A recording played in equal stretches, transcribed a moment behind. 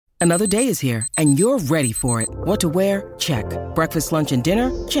Another day is here, and you're ready for it. What to wear? Check. Breakfast, lunch, and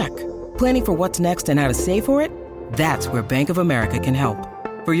dinner? Check. Planning for what's next and how to save for it? That's where Bank of America can help.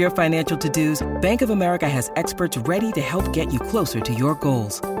 For your financial to-dos, Bank of America has experts ready to help get you closer to your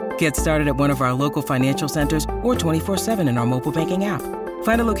goals. Get started at one of our local financial centers or 24/7 in our mobile banking app.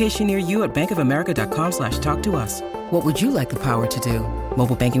 Find a location near you at bankofamerica.com/talktous. What would you like the power to do?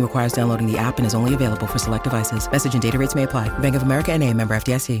 Mobile banking requires downloading the app and is only available for select devices. Message and data rates may apply. Bank of America N.A., member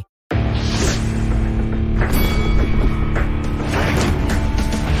FDIC.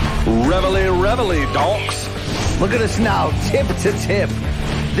 Reveille, reveille, donks. Look at us now, tip to tip.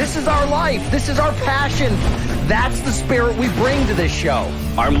 This is our life. This is our passion. That's the spirit we bring to this show.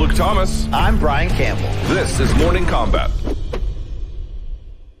 I'm Luke Thomas. I'm Brian Campbell. This is Morning Kombat.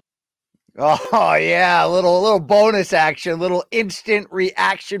 Oh, yeah, a little bonus action, a little instant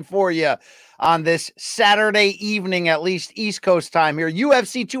reaction for you on this Saturday evening, at least East Coast time here.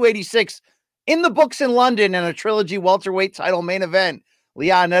 UFC 286 in the books in London, and a trilogy welterweight title main event.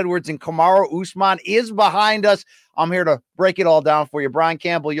 Leon Edwards and Kamaru-Usman is behind us. I'm here to break it all down for you. Brian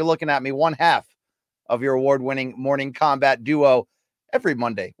Campbell, you're looking at me, one half of your award-winning Morning Kombat duo every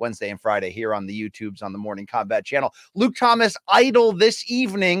Monday, Wednesday, and Friday here on the YouTubes on the Morning Kombat channel. Luke Thomas idle this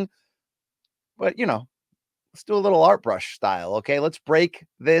evening, but, let's do a little art brush style, okay? Let's break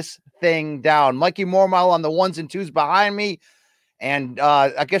this thing down. Mikey Mormile on the ones and twos behind me. And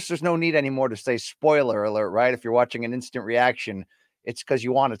I guess there's no need anymore to say spoiler alert, right? If you're watching an instant reaction, it's because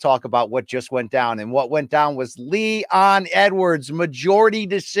you want to talk about what just went down. And what went down was Leon Edwards' majority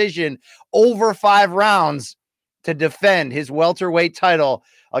decision over 5 rounds to defend his welterweight title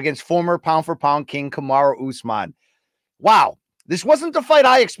against former pound-for-pound king Kamaru-Usman. Wow. This wasn't the fight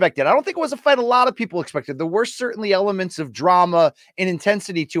I expected. I don't think it was a fight a lot of people expected. There were certainly elements of drama and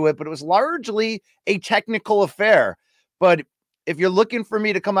intensity to it, but it was largely a technical affair. But if you're looking for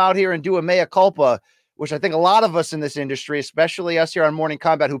me to come out here and do a mea culpa, which I think a lot of us in this industry, especially us here on Morning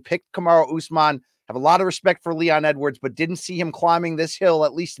Kombat, who picked Kamaru-Usman, have a lot of respect for Leon Edwards, but didn't see him climbing this hill,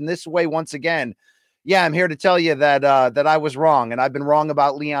 at least in this way once again. Yeah, I'm here to tell you that that I was wrong, and I've been wrong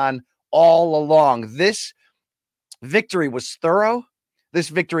about Leon all along. This victory was thorough. This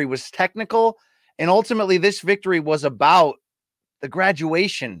victory was technical. And ultimately, this victory was about the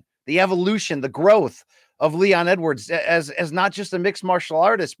graduation, the evolution, the growth of Leon Edwards as not just a mixed martial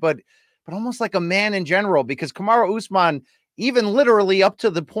artist, but almost like a man in general, because Kamaru-Usman, even literally up to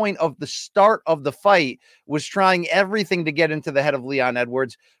the point of the start of the fight, was trying everything to get into the head of Leon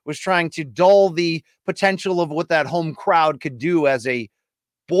Edwards, was trying to dull the potential of what that home crowd could do as a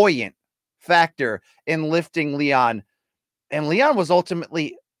buoyant factor in lifting Leon. And Leon was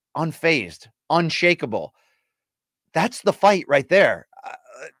ultimately unfazed, unshakable. That's the fight right there.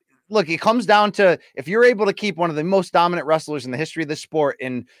 Look, it comes down to, if you're able to keep one of the most dominant wrestlers in the history of the sport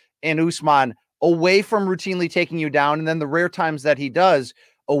in Usman away from routinely taking you down, and then the rare times that he does,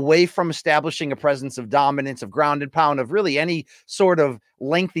 away from establishing a presence of dominance, of ground and pound, of really any sort of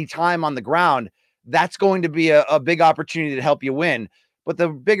lengthy time on the ground, that's going to be a big opportunity to help you win. But the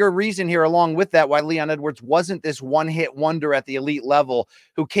bigger reason here, along with that, why Leon Edwards wasn't this one-hit wonder at the elite level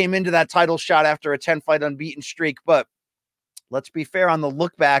who came into that title shot after a 10-fight unbeaten streak. But let's be fair, on the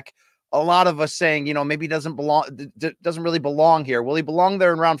look back, a lot of us saying, maybe doesn't really belong here. Will he belong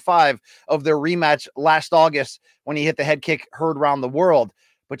there in round 5 of their rematch last August when he hit the head kick heard around the world?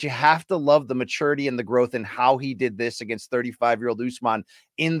 But you have to love the maturity and the growth and how he did this against 35-year-old Usman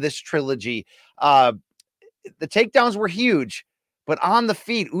in this trilogy. The takedowns were huge, but on the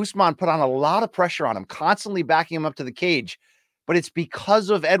feet, Usman put on a lot of pressure on him, constantly backing him up to the cage. But it's because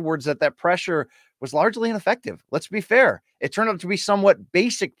of Edwards that pressure was largely ineffective. Let's be fair. It turned out to be somewhat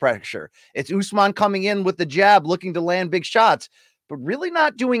basic pressure. It's Usman coming in with the jab, looking to land big shots, but really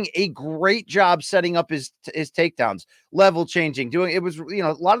not doing a great job setting up his takedowns, level changing, it was,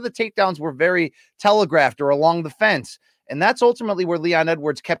 a lot of the takedowns were very telegraphed or along the fence. And that's ultimately where Leon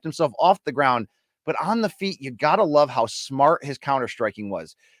Edwards kept himself off the ground. But on the feet, you got to love how smart his counter striking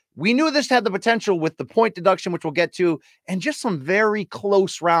was. We knew this had the potential with the point deduction, which we'll get to, and just some very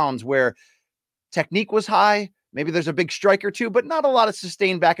close rounds where technique was high. Maybe there's a big strike or two, but not a lot of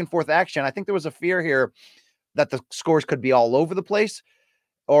sustained back and forth action. I think there was a fear here that the scores could be all over the place,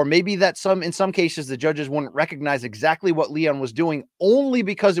 or maybe that in some cases, the judges wouldn't recognize exactly what Leon was doing only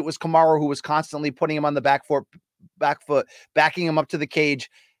because it was Kamaru who was constantly putting him on the back foot, backing him up to the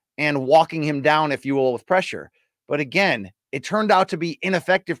cage and walking him down, if you will, with pressure. But again, it turned out to be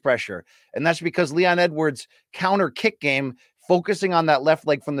ineffective pressure. And that's because Leon Edwards' counter kick game, focusing on that left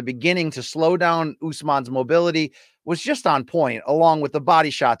leg from the beginning to slow down Usman's mobility, was just on point, along with the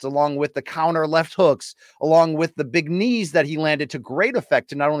body shots, along with the counter left hooks, along with the big knees that he landed to great effect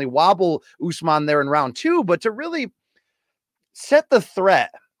to not only wobble Usman there in round 2, but to really set the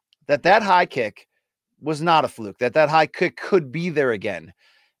threat that high kick was not a fluke, that high kick could be there again.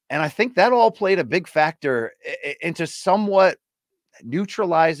 And I think that all played a big factor into somewhat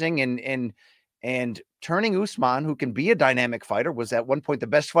neutralizing and turning Usman, who can be a dynamic fighter, was at one point the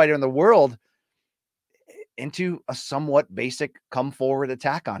best fighter in the world, into a somewhat basic come forward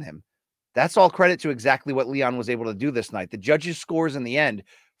attack on him. That's all credit to exactly what Leon was able to do this night. The judges' scores in the end,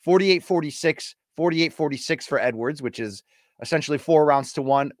 48-46, 48-46 for Edwards, which is essentially 4 rounds to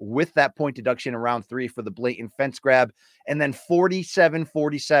 1 with that point deduction in round 3 for the blatant fence grab, and then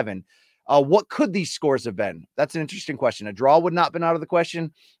 47-47. What could these scores have been? That's an interesting question. A draw would not have been out of the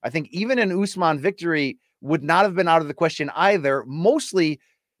question. I think even an Usman victory would not have been out of the question either, mostly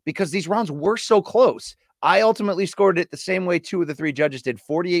because these rounds were so close. I ultimately scored it the same way 2 of the 3 judges did,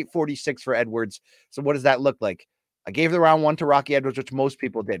 48-46 for Edwards. So what does that look like? I gave the round 1 to Rocky Edwards, which most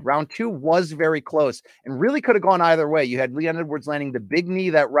people did. Round 2 was very close and really could have gone either way. You had Leon Edwards landing the big knee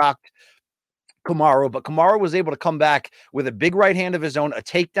that rocked Kamaru, but Kamaru was able to come back with a big right hand of his own, a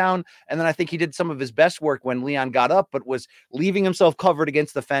takedown, and then I think he did some of his best work when Leon got up, but was leaving himself covered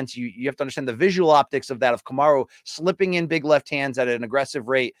against the fence. You have to understand the visual optics of that, of Kamaru slipping in big left hands at an aggressive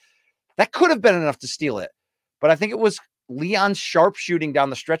rate. That could have been enough to steal it, but I think it was Leon's sharp shooting down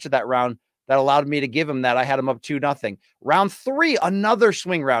the stretch of that round that allowed me to give him that. I had him up 2-0. Round 3, another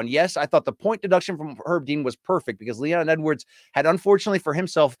swing round. Yes, I thought the point deduction from Herb Dean was perfect because Leon Edwards had, unfortunately for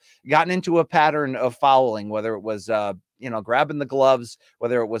himself, gotten into a pattern of fouling, whether it was, grabbing the gloves,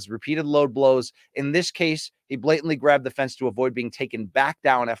 whether it was repeated load blows. In this case, he blatantly grabbed the fence to avoid being taken back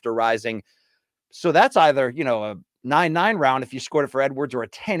down after rising. So that's either, a 9-9 round if you scored it for Edwards, or a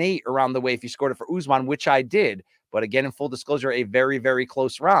 10-8 around the way if you scored it for Usman, which I did. But again, in full disclosure, a very, very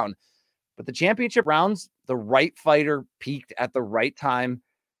close round. But the championship rounds, the right fighter peaked at the right time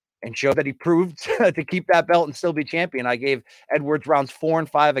and showed that he proved to keep that belt and still be champion. I gave Edwards rounds 4 and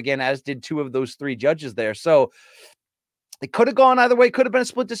 5 again, as did 2 of those 3 judges there. So it could have gone either way. It could have been a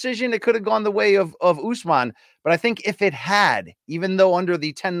split decision. It could have gone the way of Usman. But I think if it had, even though under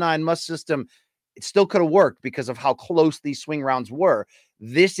the 10-9 must system, it still could have worked because of how close these swing rounds were.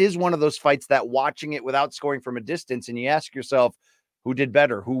 This is one of those fights that, watching it without scoring from a distance, and you ask yourself, who did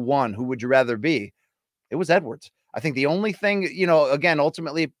better? Who won? Who would you rather be? It was Edwards. I think the only thing, again,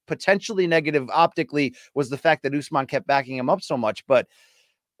 ultimately potentially negative optically was the fact that Usman kept backing him up so much, but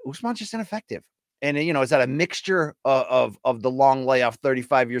Usman's just ineffective. And, is that a mixture of the long layoff,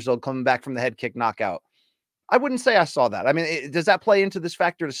 35 years old, coming back from the head kick knockout? I wouldn't say I saw that. I mean, does that play into this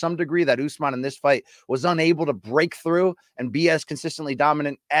factor to some degree that Usman in this fight was unable to break through and be as consistently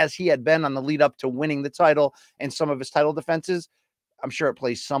dominant as he had been on the lead up to winning the title and some of his title defenses? I'm sure it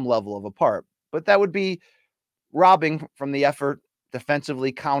plays some level of a part, but that would be robbing from the effort,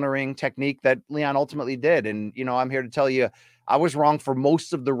 defensively countering technique that Leon ultimately did. And, I'm here to tell you, I was wrong for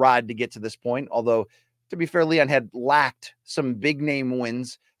most of the ride to get to this point. Although, to be fair, Leon had lacked some big name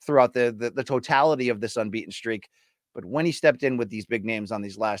wins throughout the totality of this unbeaten streak. But when he stepped in with these big names on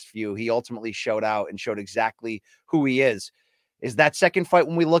these last few, he ultimately showed out and showed exactly who he is. Is that second fight,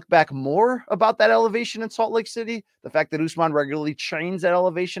 when we look back, more about that elevation in Salt Lake City? The fact that Usman regularly trains that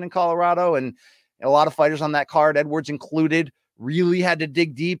elevation in Colorado, and a lot of fighters on that card, Edwards included, really had to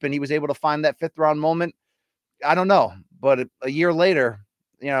dig deep, and he was able to find that 5th round moment. I don't know. But a year later,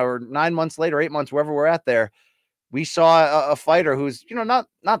 or 9 months later, 8 months, wherever we're at there, we saw a fighter who's, not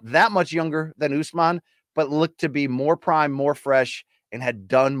that much younger than Usman, but looked to be more prime, more fresh, and had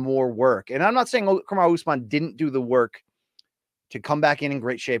done more work. And I'm not saying Kamaru Usman didn't do the work to come back in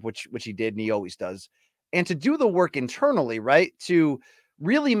great shape, which he did, and he always does, and to do the work internally, right? To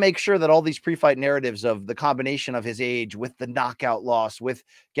really make sure that all these pre-fight narratives of the combination of his age with the knockout loss, with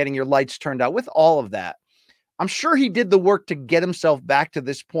getting your lights turned out, with all of that, I'm sure he did the work to get himself back to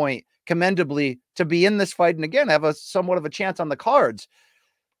this point commendably, to be in this fight and again have a somewhat of a chance on the cards.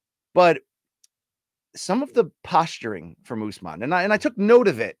 But some of the posturing from Usman, and I took note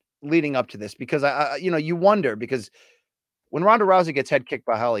of it leading up to this, because you wonder, because when Ronda Rousey gets head kicked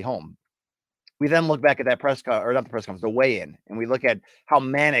by Holly Holm, we then look back at that the weigh-in, and we look at how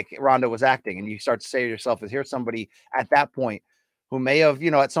manic Ronda was acting, and you start to say to yourself, is here somebody at that point who may have,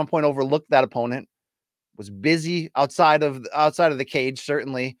 at some point overlooked that opponent, was busy outside of the cage,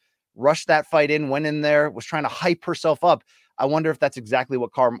 certainly rushed that fight in, went in there, was trying to hype herself up. I wonder if that's exactly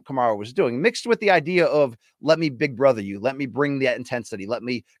what Kamaru was doing, mixed with the idea of let me big brother you, let me bring that intensity, let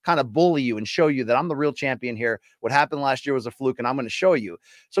me kind of bully you and show you that I'm the real champion here. What happened last year was a fluke, and I'm going to show you.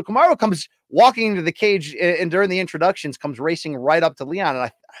 So Kamaru comes walking into the cage, and during the introductions comes racing right up to Leon, and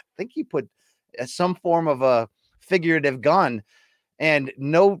I think he put some form of a figurative gun. And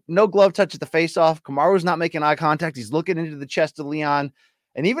no glove touch at the face-off. Kamaru's not making eye contact. He's looking into the chest of Leon.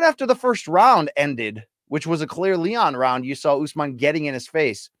 And even after the first round ended, which was a clear Leon round, you saw Usman getting in his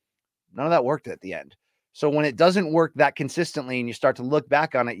face. None of that worked at the end. So when it doesn't work that consistently and you start to look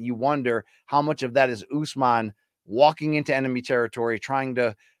back on it, you wonder how much of that is Usman walking into enemy territory, trying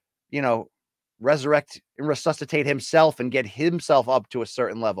to, resurrect and resuscitate himself and get himself up to a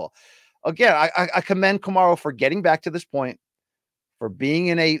certain level. Again, I commend Kamaru for getting back to this point, for being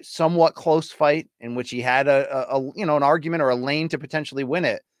in a somewhat close fight in which he had an argument or a lane to potentially win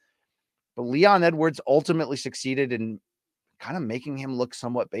it. But Leon Edwards ultimately succeeded in kind of making him look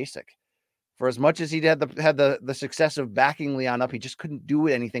somewhat basic. For as much as he had the success of backing Leon up, he just couldn't do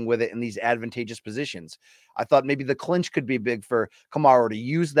anything with it in these advantageous positions. I thought maybe the clinch could be big for Kamaru to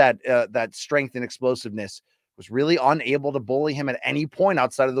use that strength and explosiveness. Was really unable to bully him at any point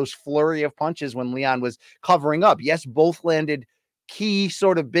outside of those flurry of punches when Leon was covering up. Yes, both landed key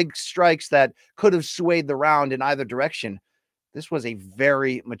sort of big strikes that could have swayed the round in either direction. This was a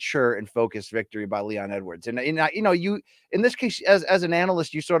very mature and focused victory by Leon Edwards. And you in this case, as an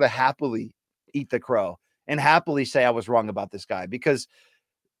analyst, you sort of happily eat the crow and happily say I was wrong about this guy, because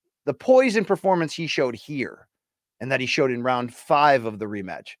the poise and performance he showed here and that he showed in round 5 of the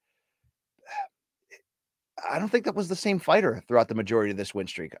rematch, I don't think that was the same fighter throughout the majority of this win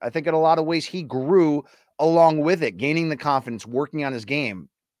streak. I think in a lot of ways he grew along with it, gaining the confidence, working on his game.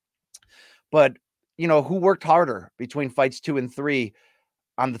 But, who worked harder between fights 2 and 3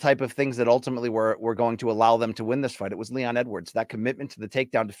 on the type of things that ultimately were going to allow them to win this fight? It was Leon Edwards. That commitment to the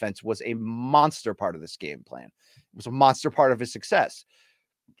takedown defense was a monster part of this game plan. It was a monster part of his success.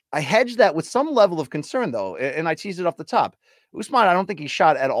 I hedged that with some level of concern, though, and I teased it off the top. Usman, I don't think he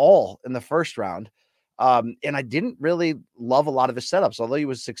shot at all in the first round. And I didn't really love a lot of his setups, although he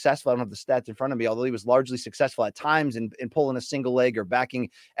was successful. I don't have the stats in front of me, although he was largely successful at times in pulling a single leg or backing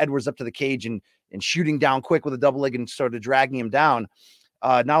Edwards up to the cage and shooting down quick with a double leg and sort of dragging him down.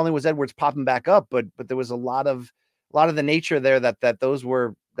 Not only was Edwards popping back up, but there was a lot of the nature there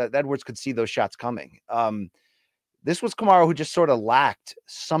that Edwards could see those shots coming. This was Kamaru who just sort of lacked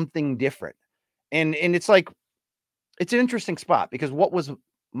something different. And it's like, it's an interesting spot, because what was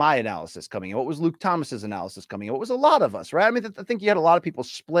my analysis coming in? What was Luke Thomas's analysis coming in? What was a lot of us, right? I mean, I think you had a lot of people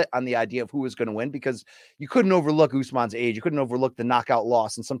split on the idea of who was going to win, because you couldn't overlook Usman's age. You couldn't overlook the knockout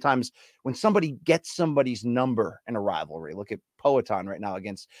loss. And sometimes when somebody gets somebody's number in a rivalry, look at Poatan right now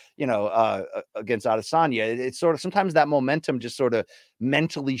against Adesanya, it's sort of, sometimes that momentum just sort of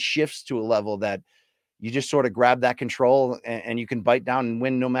mentally shifts to a level that you just sort of grab that control and you can bite down and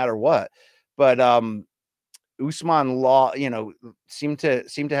win no matter what. But, Usman seemed to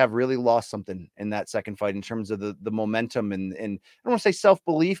have really lost something in that second fight in terms of the momentum and I don't want to say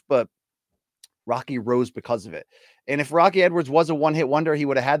self-belief, but Rocky rose because of it. And if Rocky Edwards was a one-hit wonder, he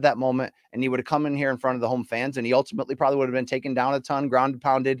would have had that moment and he would have come in here in front of the home fans, and he ultimately probably would have been taken down a ton, ground and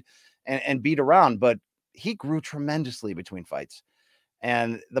pounded and beat around. But he grew tremendously between fights.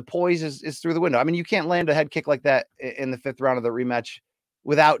 And the poise is through the window. I mean, you can't land a head kick like that in the 5th round of the rematch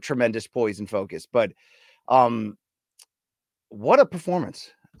without tremendous poise and focus. But what a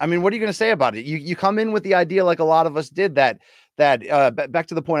performance. I mean, what are you going to say about it? You come in with the idea, like a lot of us did, that back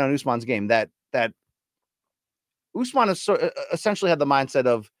to the point on Usman's game, that Usman essentially had the mindset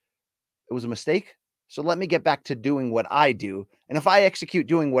of, it was a mistake, so let me get back to doing what I do. And if I execute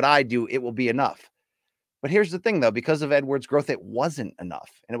doing what I do, it will be enough. But here's the thing, though, because of Edwards' growth, it wasn't enough.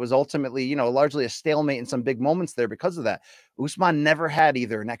 And it was ultimately, largely a stalemate in some big moments there because of that. Usman never had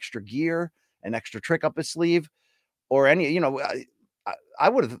either an extra gear, an extra trick up his sleeve, or any, I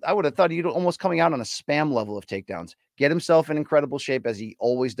would have thought he'd almost coming out on a spam level of takedowns, get himself in incredible shape as he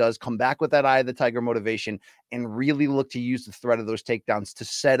always does, come back with that eye of the tiger motivation, and really look to use the threat of those takedowns to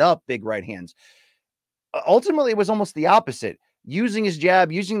set up big right hands. Ultimately, it was almost the opposite, using his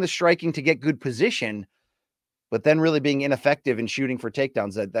jab, using the striking to get good position, but then really being ineffective in shooting for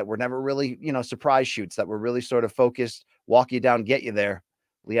takedowns that were never really, surprise shoots, that were really sort of focused, walk you down, get you there.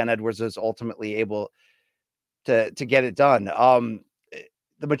 Leon Edwards was ultimately able to get it done.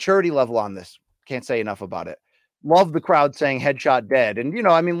 The maturity level on this, can't say enough about it. Love the crowd saying headshot dead. And,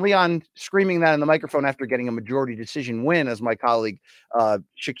 Leon screaming that in the microphone after getting a majority decision win, as my colleague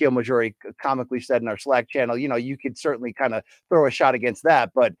Shaquille Majori comically said in our Slack channel, you could certainly kind of throw a shot against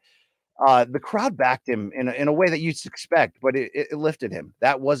that. But The crowd backed him in a way that you'd expect, but it lifted him.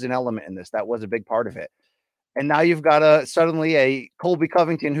 That was an element in this. That was a big part of it. And now you've got suddenly a Colby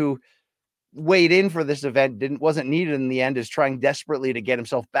Covington who weighed in for this event, wasn't needed in the end, is trying desperately to get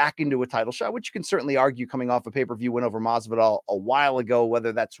himself back into a title shot, which you can certainly argue coming off a pay-per-view win over Masvidal a while ago,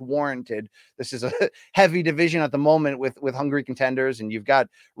 whether that's warranted. This is a heavy division at the moment with hungry contenders, and you've got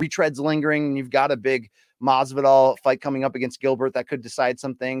retreads lingering, and you've got a big Masvidal fight coming up against Gilbert that could decide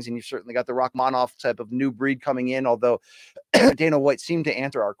some things, and you've certainly got the Rachmaninoff type of new breed coming in, although Dana White seemed to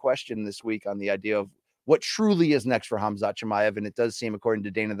answer our question this week on the idea of what truly is next for Khamzat Chimaev. And it does seem, according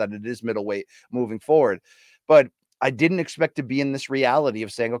to Dana, that it is middleweight moving forward. But I didn't expect to be in this reality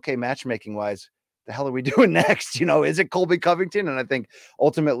of saying, okay, matchmaking wise, the hell are we doing next? Is it Colby Covington? And I think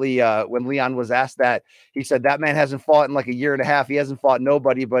ultimately when Leon was asked that, he said that man hasn't fought in like a year and a half. He hasn't fought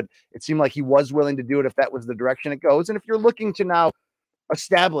nobody, but it seemed like he was willing to do it if that was the direction it goes. And if you're looking to now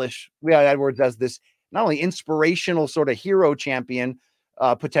establish Leon Edwards as this not only inspirational sort of hero champion,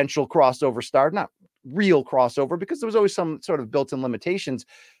 potential crossover star, not real crossover because there was always some sort of built-in limitations,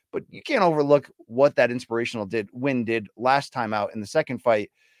 but you can't overlook what that inspirational win did last time out in the second fight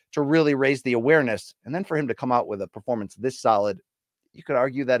to really raise the awareness. And then for him to come out with a performance this solid, you could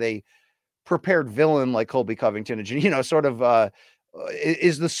argue that a prepared villain like Colby Covington, is sort of the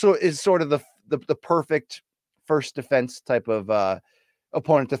perfect first defense type of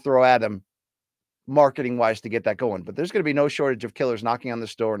opponent to throw at him, marketing wise, to get that going. But there's going to be no shortage of killers knocking on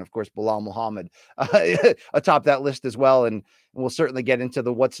this door, and of course Bilal Muhammad atop that list as well. And we'll certainly get into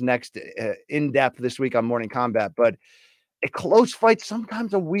the what's next in depth this week on Morning Combat. But a close fight,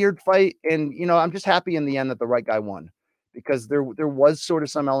 sometimes a weird fight, and I'm just happy in the end that the right guy won, because there was sort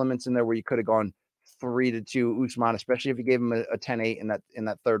of some elements in there where you could have gone 3-2 Usman, especially if you gave him a 10-8 in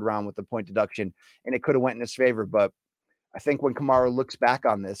that third round with the point deduction, and it could have went in his favor. But I think when Kamaru looks back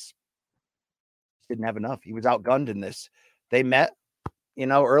on this, didn't have enough. He was outgunned in this. They met,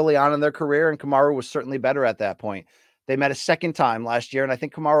 early on in their career, and Kamaru was certainly better at that point. They met a second time last year, and I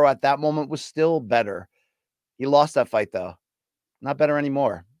think Kamaru at that moment was still better. He lost that fight, though. Not better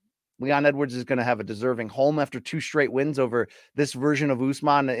anymore. Leon Edwards is going to have a deserving home after 2 straight wins over this version of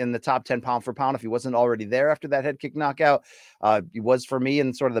Usman in the top 10 pound for pound. If he wasn't already there after that head kick knockout, he was for me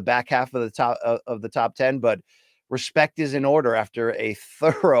in sort of the back half of the top 10, but respect is in order after a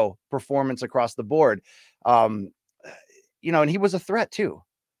thorough performance across the board. And he was a threat too.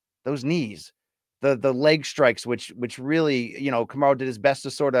 Those knees, the leg strikes, which really, Kamaru did his best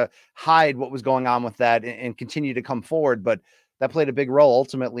to sort of hide what was going on with that and continue to come forward. But that played a big role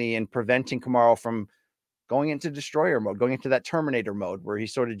ultimately in preventing Kamaru from going into destroyer mode, going into that Terminator mode, where he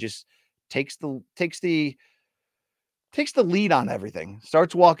sort of just takes the lead on everything,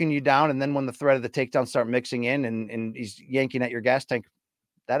 starts walking you down. And then when the threat of the takedown start mixing in and he's yanking at your gas tank,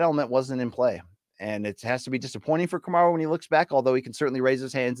 that element wasn't in play. And it has to be disappointing for Kamaru when he looks back, although he can certainly raise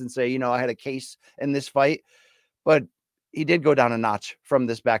his hands and say, I had a case in this fight, but he did go down a notch from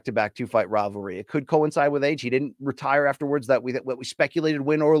this back-to-back 2-fight rivalry. It could coincide with age. He didn't retire afterwards. What we speculated,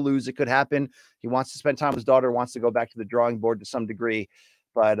 win or lose, it could happen. He wants to spend time with his daughter, wants to go back to the drawing board to some degree,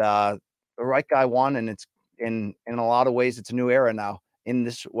 but the right guy won. And it's, in a lot of ways, it's a new era now in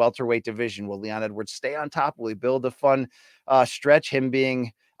this welterweight division. Will Leon Edwards stay on top? Will he build a fun stretch? Him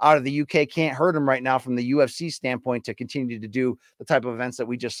being out of the UK can't hurt him right now from the UFC standpoint to continue to do the type of events that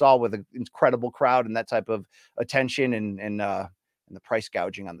we just saw with an incredible crowd and that type of attention and the price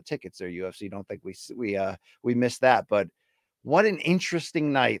gouging on the tickets there. UFC, don't think we missed that. But what an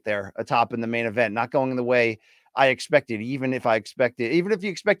interesting night there atop in the main event, not going the way I expected. Even if you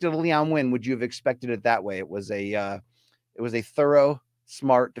expected a Leon win, would you have expected it that way? It was a thorough,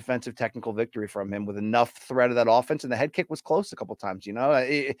 smart defensive technical victory from him with enough threat of that offense. And the head kick was close a couple times.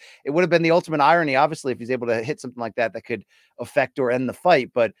 It would have been the ultimate irony, obviously, if he's able to hit something like that could affect or end the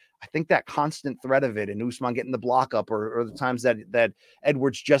fight. But I think that constant threat of it and Usman getting the block up or the times that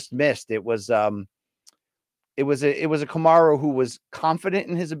Edwards just missed, it was a Kamaru who was confident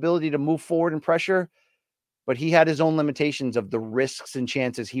in his ability to move forward and pressure, but he had his own limitations of the risks and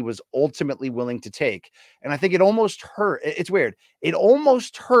chances he was ultimately willing to take. And I think it almost hurt. It's weird. It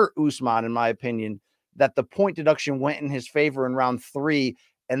almost hurt Usman, in my opinion, that the point deduction went in his favor in round 3,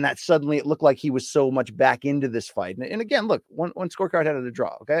 and that suddenly it looked like he was so much back into this fight. And again, look, one scorecard had it a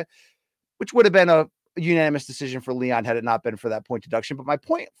draw, okay? Which would have been a unanimous decision for Leon had it not been for that point deduction. But my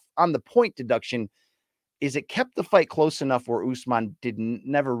point on the point deduction is it kept the fight close enough where Usman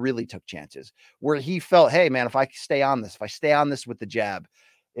never really took chances, where he felt, hey, man, if I stay on this with the jab,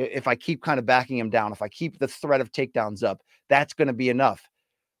 if I keep kind of backing him down, if I keep the threat of takedowns up, that's going to be enough.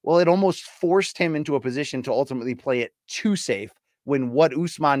 Well, it almost forced him into a position to ultimately play it too safe, when what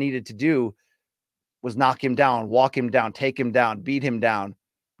Usman needed to do was knock him down, walk him down, take him down, beat him down.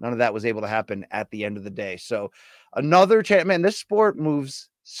 None of that was able to happen at the end of the day. So another man, this sport moves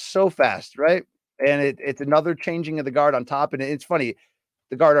so fast, right? And it's another changing of the guard on top. And it's funny,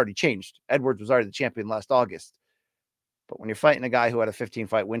 the guard already changed. Edwards was already the champion last August. But when you're fighting a guy who had a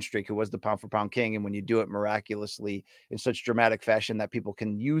 15-fight win streak, who was the pound-for-pound king, and when you do it miraculously in such dramatic fashion that people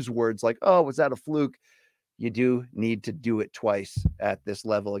can use words like, oh, was that a fluke? You do need to do it twice at this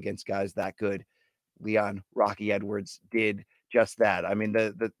level against guys that good. Leon Rocky Edwards did just that. I mean,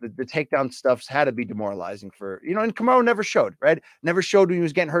 the takedown stuff's had to be demoralizing for, and Kamaru never showed, right? Never showed when he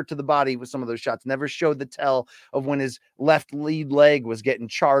was getting hurt to the body with some of those shots. Never showed the tell of when his left lead leg was getting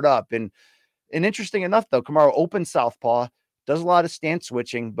charred up. And interesting enough, though, Kamaru open southpaw, does a lot of stance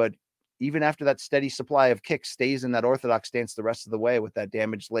switching, but even after that steady supply of kicks, stays in that orthodox stance the rest of the way with that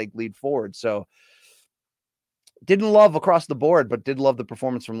damaged leg lead forward. So didn't love across the board, but did love the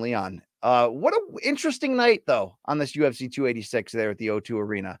performance from Leon. What an interesting night, though, on this UFC 286 there at the O2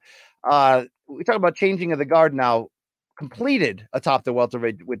 Arena. We talk about changing of the guard now, completed atop the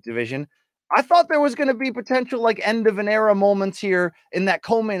welterweight division. I thought there was going to be potential like end of an era moments here in that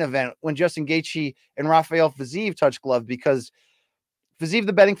co-main event when Justin Gaethje and Gaethje-Fiziev touched glove, because Fiziev,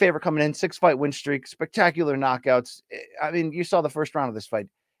 the betting favorite coming in, 6-fight win streak, spectacular knockouts. I mean, you saw the first round of this fight.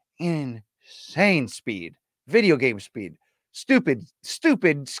 Insane speed, video game speed, stupid,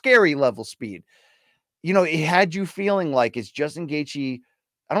 scary level speed. It had you feeling like it's Justin Gaethje.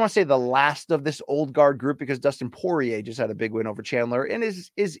 I don't want to say the last of this old guard group, because Dustin Poirier just had a big win over Chandler and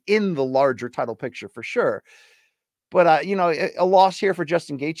is in the larger title picture for sure. But, a loss here for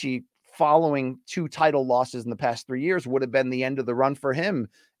Justin Gaethje following 2 title losses in the past 3 years would have been the end of the run for him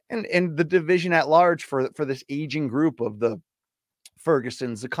and the division at large for this aging group of the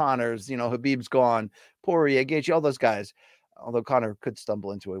Fergusons, the Connors, Habib's gone, Poirier, Gaethje, all those guys. Although Connor could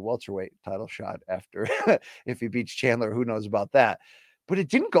stumble into a welterweight title shot after if he beats Chandler, who knows about that. But it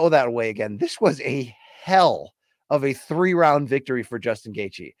didn't go that way again. This was a hell of a 3-round victory for Justin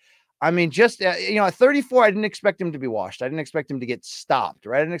Gaethje. I mean, just, at 34, I didn't expect him to be washed. I didn't expect him to get stopped,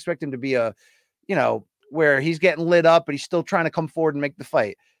 right? I didn't expect him to be where he's getting lit up, but he's still trying to come forward and make the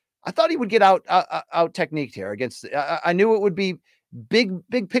fight. I thought he would get out techniqued here against, I knew it would be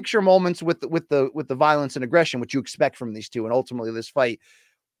big picture moments with the violence and aggression, which you expect from these two. And ultimately this fight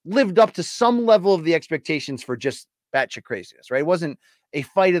lived up to some level of the expectations for just batshit craziness, right? It wasn't a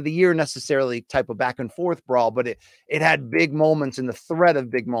fight of the year necessarily type of back and forth brawl, but it had big moments and the threat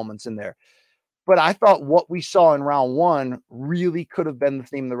of big moments in there. But I thought what we saw in round 1 really could have been the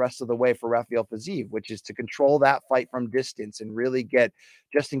theme the rest of the way for Gaethje-Fiziev, which is to control that fight from distance and really get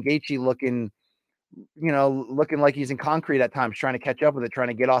Justin Gaethje looking like he's in concrete at times, trying to catch up with it, trying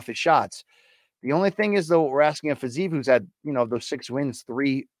to get off his shots. The only thing is, though, we're asking of Fiziev, who's had, those 6 wins,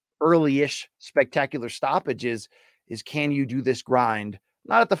 3 early-ish spectacular stoppages, is can you do this grind?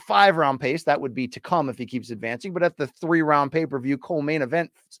 Not at the 5-round pace, that would be to come if he keeps advancing, but at the 3-round pay-per-view co-main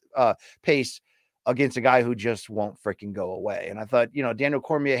event pace against a guy who just won't freaking go away. And I thought, Daniel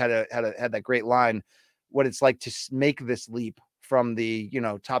Cormier had that great line, what it's like to make this leap from the,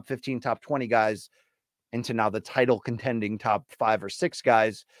 top 15, top 20 guys into now the title contending top 5 or 6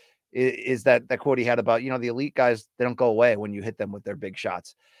 guys, is that quote he had about, the elite guys, they don't go away when you hit them with their big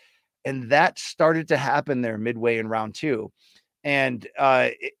shots. And that started to happen there midway in round 2. And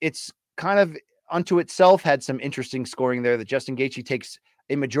it's kind of unto itself had some interesting scoring there that Justin Gaethje takes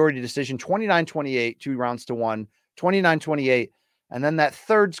a majority decision, 29-28, 2 rounds to 1, 29-28. And then that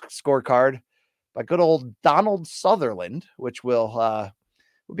third scorecard by good old Donald Sutherland, which will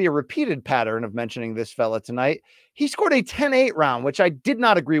be a repeated pattern of mentioning this fella tonight. He scored a 10-8 round, which I did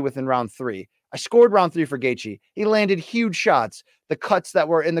not agree with in round 3. I scored round 3 for Gaethje. He landed huge shots. The cuts that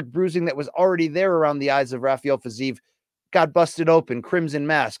were in the bruising that was already there around the eyes of Gaethje-Fiziev got busted open, crimson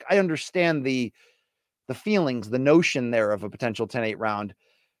mask. I understand the feelings, the notion there of a potential 10-8 round,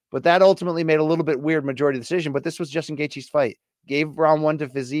 but that ultimately made a little bit weird majority decision. But this was Justin Gaethje's fight. Gave round 1 to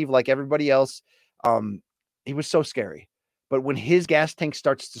Fiziev like everybody else. He was so scary. But when his gas tank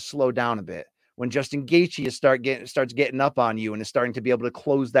starts to slow down a bit, when Justin Gaethje starts getting up on you and is starting to be able to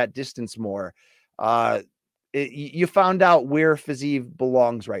close that distance more, you found out where Fiziev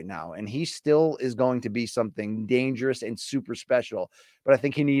belongs right now. And he still is going to be something dangerous and super special. But I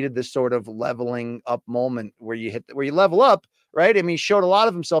think he needed this sort of leveling up moment where you level up, right? I mean, he showed a lot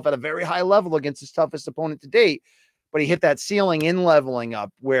of himself at a very high level against his toughest opponent to date. But he hit that ceiling in leveling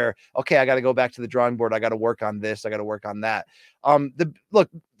up where, okay, I got to go back to the drawing board. I got to work on this. I got to work on that.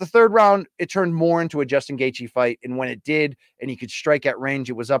 The third round, it turned more into a Justin Gaethje fight. And when it did, and he could strike at range,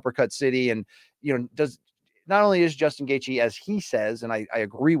 it was uppercut city. And, not only is Justin Gaethje, as he says, and I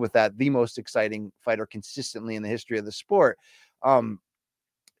agree with that, the most exciting fighter consistently in the history of the sport. I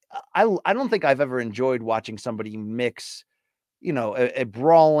don't think I've ever enjoyed watching somebody mix, a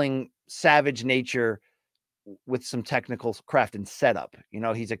brawling, savage nature with some technical craft and setup.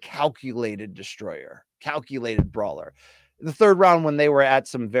 He's a calculated destroyer, calculated brawler. The third round, when they were at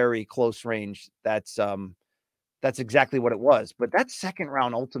some very close range, that's exactly what it was. But that second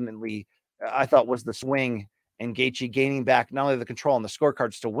round ultimately, I thought, was the swing, and Gaethje gaining back not only the control on the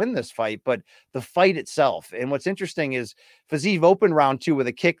scorecards to win this fight, but the fight itself. And what's interesting is Fiziev opened round 2 with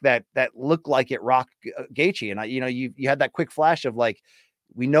a kick that looked like it rocked Gaethje. And you had that quick flash of like,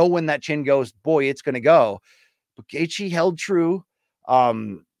 we know when that chin goes, boy, it's going to go. But Gaethje held true.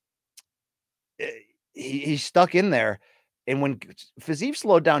 He stuck in there. And when Fiziev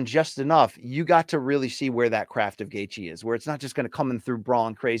slowed down just enough, you got to really see where that craft of Gaethje is, where it's not just going to come in through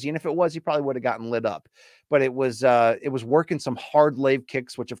brawling crazy. And if it was, he probably would have gotten lit up. But it was working some hard leg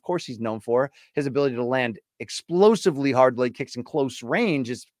kicks, which of course he's known for. His ability to land explosively hard leg kicks in close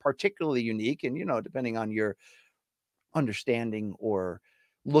range is particularly unique. And, depending on your understanding or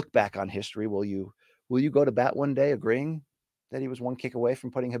look back on history, will you go to bat one day agreeing that he was one kick away from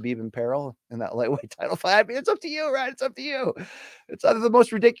putting Khabib in peril in that lightweight title fight? I mean, it's up to you, right? It's up to you. It's either the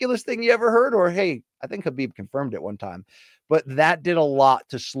most ridiculous thing you ever heard, or, hey, I think Khabib confirmed it one time. But that did a lot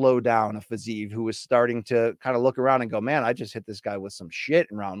to slow down a Fiziev who was starting to kind of look around and go, man, I just hit this guy with some shit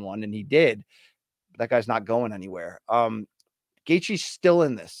in round 1, and he did. But that guy's not going anywhere. Gaethje's still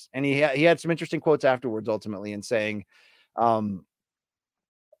in this, and he had some interesting quotes afterwards, ultimately, in saying,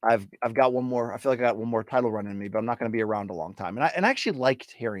 I've got one more. I feel like I got one more title run in me, but I'm not going to be around a long time. And I actually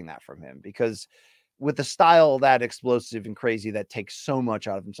liked hearing that from him, because with the style that explosive and crazy that takes so much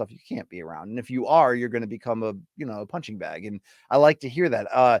out of himself, you can't be around. And if you are, you're going to become a punching bag. And I like to hear that.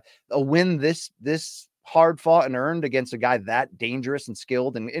 A win this hard fought and earned against a guy that dangerous and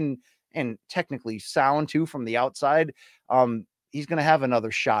skilled and technically sound too from the outside. He's going to have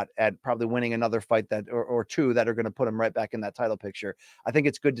another shot at probably winning another fight or two that are going to put him right back in that title picture. I think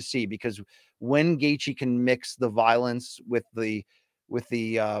it's good to see, because when Gaethje can mix the violence with the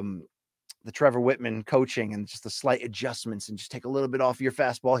Trevor Whitman coaching and just the slight adjustments and just take a little bit off your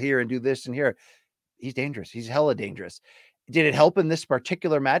fastball here and do this and here, he's dangerous. He's hella dangerous. Did it help in this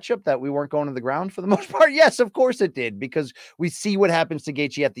particular matchup that we weren't going to the ground for the most part? Yes, of course it did, because we see what happens to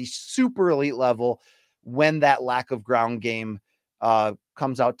Gaethje at the super elite level when that lack of ground game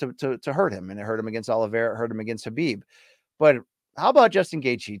comes out to hurt him. And it hurt him against Oliveira, it hurt him against Khabib. But how about Justin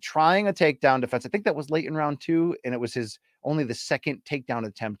Gaethje trying a takedown defense? I think that was late in round 2, and it was only the second takedown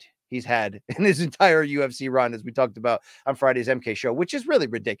attempt he's had in his entire UFC run, as we talked about on Friday's MK show, which is really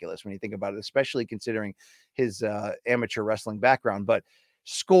ridiculous when you think about it, especially considering his amateur wrestling background. But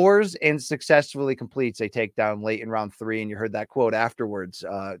scores and successfully completes a takedown late in round 3. And you heard that quote afterwards.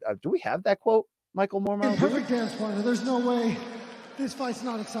 Do we have that quote, Michael Mormont? Perfect dance partner. There's no way this fight's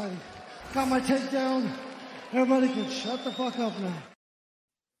not exciting. Got my takedown. Everybody can shut the fuck up now.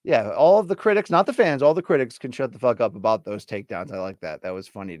 Yeah, all of the critics, not the fans, all the critics can shut the fuck up about those takedowns. I like that. That was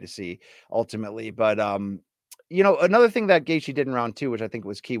funny to see ultimately. But, another thing that Gaethje did in round 2, which I think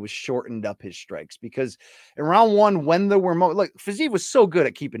was key, was shortened up his strikes. Because in round 1, when there were Fiziev was so good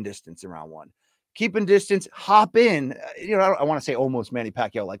at keeping distance in round 1. Keeping distance, hop in, I want to say almost Manny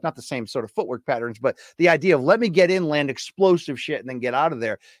Pacquiao, like not the same sort of footwork patterns, but the idea of let me get in, land explosive shit, and then get out of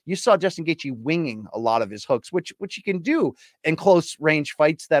there. You saw Justin Gaethje winging a lot of his hooks, which you can do in close range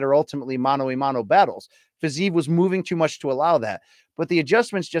fights that are ultimately mano-a-mano battles. Fiziev was moving too much to allow that. But the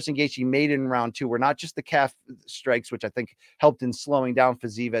adjustments Justin Gaethje made in round 2 were not just the calf strikes, which I think helped in slowing down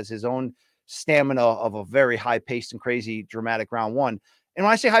Fiziev as his own stamina of a very high-paced and crazy, dramatic round 1. And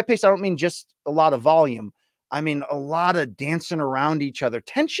when I say high pace, I don't mean just a lot of volume. I mean a lot of dancing around each other.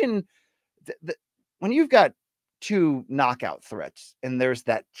 Tension. When you've got 2 knockout threats and there's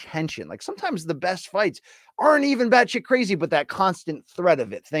that tension, like sometimes the best fights aren't even batshit crazy, but that constant threat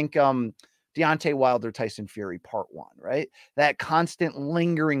of it. Think Deontay Wilder, Tyson Fury, part 1, right? That constant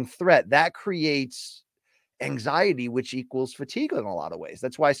lingering threat that creates anxiety, which equals fatigue in a lot of ways.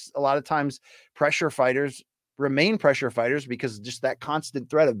 That's why a lot of times pressure fighters remain pressure fighters, because just that constant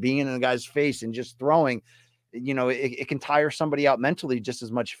threat of being in a guy's face and just throwing, it can tire somebody out mentally just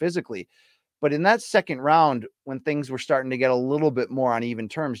as much physically. But in that second round, when things were starting to get a little bit more on even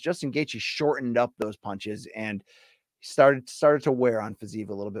terms, Justin Gaethje shortened up those punches and started to wear on Fiziev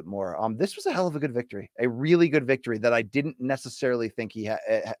a little bit more. This was a hell of a good victory, a really good victory that I didn't necessarily think he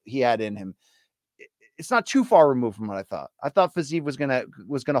had in him. It's not too far removed from what I thought. I thought Fiziev was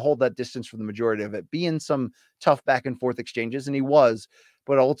gonna hold that distance for the majority of it, be in some tough back and forth exchanges, and he was,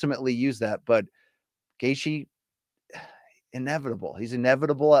 but ultimately used that. But Gaethje, inevitable. He's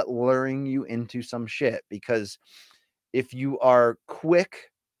inevitable at luring you into some shit, because if you are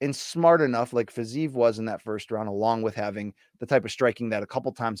quick and smart enough, like Fiziev was in that first round, along with having the type of striking that a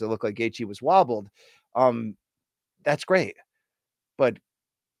couple times it looked like Gaethje was wobbled, that's great. But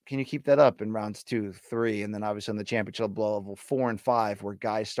can you keep that up in rounds 2, 3, and then obviously on the championship level 4 and 5, where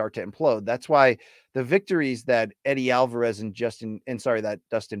guys start to implode? That's why the victories that Eddie Alvarez and that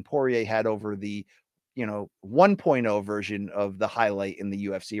Dustin Poirier had over the 1.0 version of the highlight in the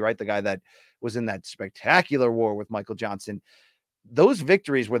UFC, right? The guy that was in that spectacular war with Michael Johnson. Those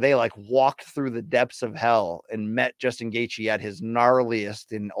victories where they like walked through the depths of hell and met Justin Gaethje at his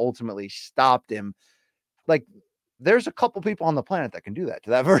gnarliest and ultimately stopped him. Like, there's a couple people on the planet that can do that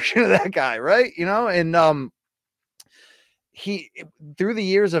to that version of that guy, right? And he, through the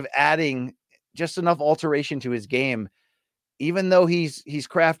years of adding just enough alteration to his game, even though he's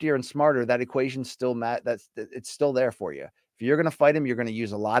craftier and smarter, that equation's still it's still there for you. If you're going to fight him, you're going to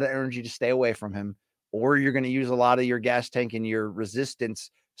use a lot of energy to stay away from him, or you're going to use a lot of your gas tank and your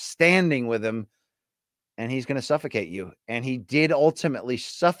resistance standing with him, and he's going to suffocate you. And he did ultimately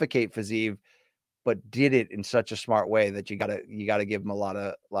suffocate Fiziev, but did it in such a smart way that you gotta give him a lot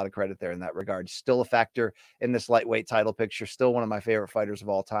of credit there in that regard. Still a factor in this lightweight title picture. Still one of my favorite fighters of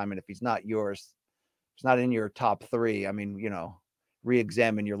all time. And if he's not yours, it's not in your top 3. I mean,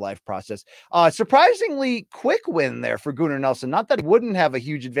 re-examine your life process. Surprisingly quick win there for Gunnar Nelson. Not that he wouldn't have a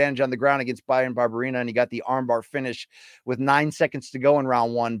huge advantage on the ground against Bryan Barberena, and he got the armbar finish with 9 seconds to go in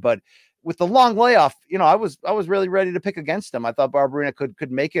round 1, but with the long layoff, I was really ready to pick against him. I thought Barberena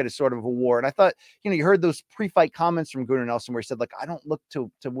could make it a sort of a war. And I thought, you heard those pre-fight comments from Gunnar Nelson where he said, like, I don't look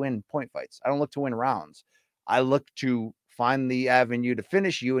to win point fights. I don't look to win rounds. I look to find the avenue to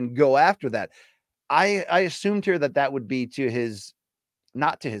finish you and go after that. I assumed here that would be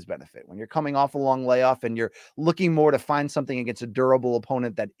not to his benefit. When you're coming off a long layoff and you're looking more to find something against a durable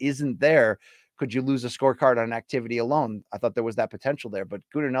opponent that isn't there, could you lose a scorecard on activity alone? I thought there was that potential there, but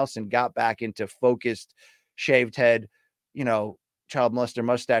Gunnar Nelson got back into focused, shaved head, child molester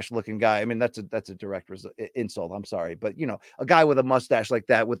mustache looking guy. I mean, that's a direct insult. I'm sorry. But, a guy with a mustache like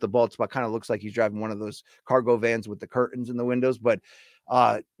that with the bald spot kind of looks like he's driving one of those cargo vans with the curtains in the windows. But,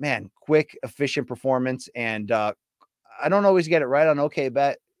 man, quick, efficient performance. And I don't always get it right on OK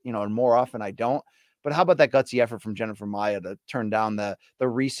Bet, and more often I don't. But how about that gutsy effort from Jennifer Maia to turn down the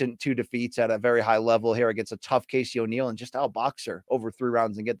recent 2 defeats at a very high level here against a tough Casey O'Neill and just outbox her over 3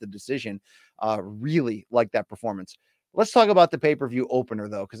 rounds and get the decision? Really like that performance. Let's talk about the pay-per-view opener,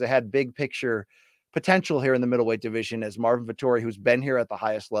 though, because it had big picture potential here in the middleweight division as Marvin Vettori, who's been here at the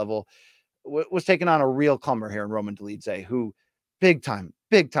highest level, was taking on a real comer here in Roman Dolidze, who big time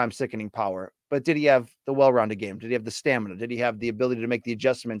sickening power. But did he have the well-rounded game? Did he have the stamina? Did he have the ability to make the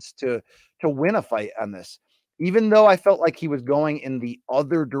adjustments to win a fight on this? Even though I felt like he was going in the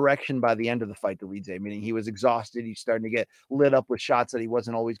other direction by the end of the fight, Dolidze, meaning he was exhausted. He's starting to get lit up with shots that he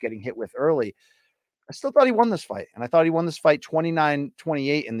wasn't always getting hit with early. I still thought he won this fight. And I thought he won this fight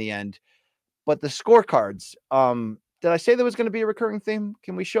 29-28 in the end. But the scorecards, did I say there was going to be a recurring theme?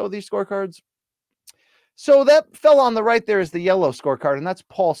 Can we show these scorecards? So that fell on the right there is the yellow scorecard, and that's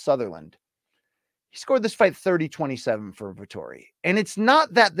Paul Sutherland. He scored this fight 30-27 for Vettori. And it's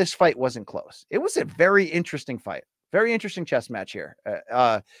not that this fight wasn't close. It was a very interesting fight. Very interesting chess match here.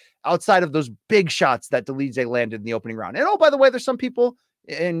 Outside of those big shots that Dolidze landed in the opening round. And by the way, there's some people,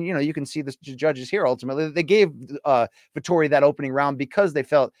 and you can see the judges here ultimately, they gave Vettori that opening round because they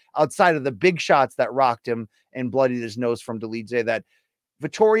felt outside of the big shots that rocked him and bloodied his nose from Dolidze that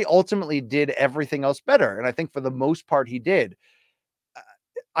Vettori ultimately did everything else better. And I think for the most part he did.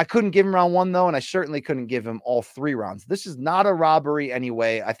 I couldn't give him round 1, though, and I certainly couldn't give him all 3 rounds. This is not a robbery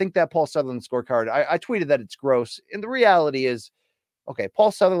anyway. I think that Paul Sutherland scorecard, I tweeted that it's gross. And the reality is, okay, Paul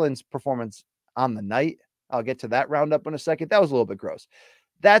Sutherland's performance on the night, I'll get to that roundup in a second. That was a little bit gross.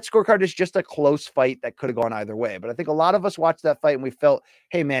 That scorecard is just a close fight that could have gone either way. But I think a lot of us watched that fight and we felt,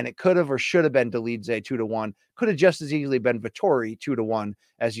 hey, man, it could have or should have been Dolidze 2-1. Could have just as easily been Vettori 2-1,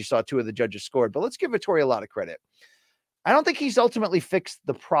 as you saw 2 of the judges scored. But let's give Vettori a lot of credit. I don't think he's ultimately fixed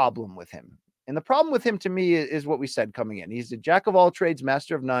the problem with him. And the problem with him, to me, is what we said coming in. He's a jack of all trades,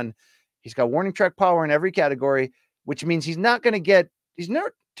 master of none. He's got warning track power in every category, which means he's not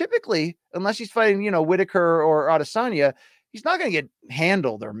typically, unless he's fighting, Whitaker or Adesanya, he's not going to get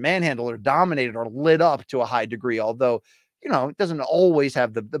handled or manhandled or dominated or lit up to a high degree. Although, it doesn't always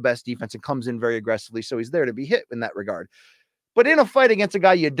have the best defense and comes in very aggressively. So he's there to be hit in that regard. But in a fight against a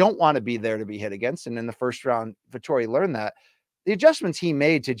guy you don't want to be there to be hit against, and in the first round, Vettori learned that, the adjustments he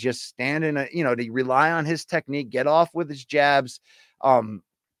made to just stand in to rely on his technique, get off with his jabs,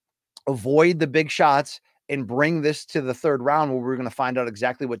 avoid the big shots and bring this to the third round where we're going to find out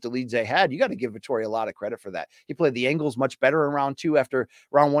exactly what Dolidze had. You got to give Vettori a lot of credit for that. He played the angles much better in round 2. After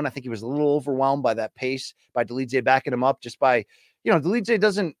round 1, I think he was a little overwhelmed by that pace, by Dolidze backing him up, just by, Dolidze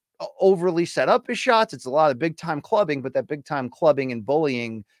doesn't overly set up his shots. It's a lot of big time clubbing, but that big time clubbing and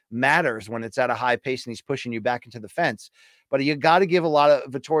bullying matters when it's at a high pace and he's pushing you back into the fence. But you got to give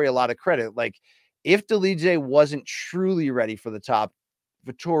Vettori a lot of credit. Like, if Dolidze wasn't truly ready for the top,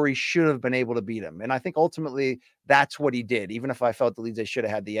 Vettori should have been able to beat him. And I think ultimately that's what he did, even if I felt Dolidze should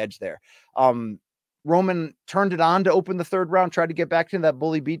have had the edge there. Roman turned it on to open the third round, tried to get back to that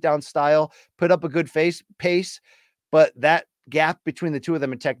bully beatdown style, put up a good pace, but that gap between the two of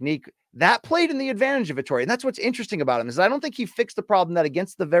them in technique, that played in the advantage of Vettori. And that's what's interesting about him, is I don't think he fixed the problem that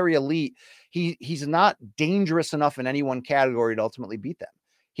against the very elite, he's not dangerous enough in any one category to ultimately beat them.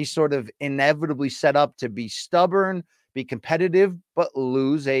 He's sort of inevitably set up to be stubborn, be competitive, but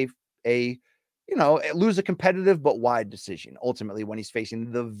lose a competitive but wide decision ultimately when he's facing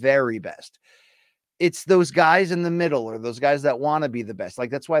the very best. It's those guys in the middle, or those guys that want to be the best.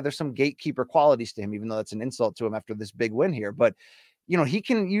 Like, that's why there's some gatekeeper qualities to him, even though that's an insult to him after this big win here. But he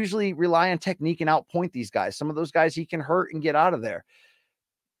can usually rely on technique and outpoint these guys. Some of those guys he can hurt and get out of there.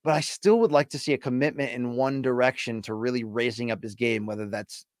 But I still would like to see a commitment in one direction to really raising up his game, whether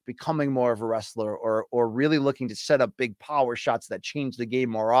that's becoming more of a wrestler or really looking to set up big power shots that change the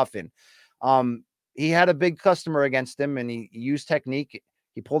game more often. He had a big customer against him, and he used technique.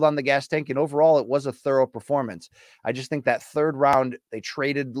 He pulled on the gas tank, and overall it was a thorough performance. I just think that third round, they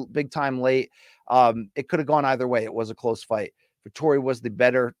traded big time late. It could have gone either way. It was a close fight. Vettori was the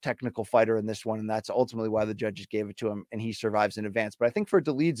better technical fighter in this one, and that's ultimately why the judges gave it to him, and he survives in advance. But I think for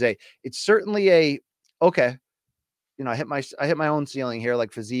Dolidze, it's certainly okay, I hit my own ceiling here like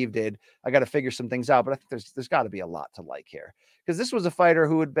Fiziev did. I got to figure some things out, but I think there's got to be a lot to like here, because this was a fighter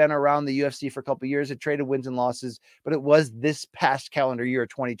who had been around the UFC for a couple of years, had traded wins and losses, but it was this past calendar year,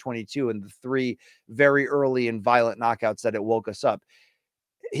 2022, and the 3 very early and violent knockouts that it woke us up.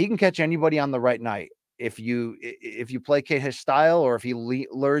 He can catch anybody on the right night. If you placate his style, or if he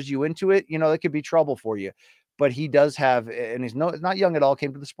lures you into it, it could be trouble for you. But he does have, and he's not young at all,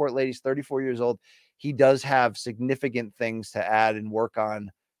 came to the sport late. He's 34 years old. He does have significant things to add and work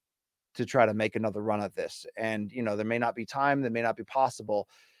on to try to make another run at this. And, there may not be time, that may not be possible,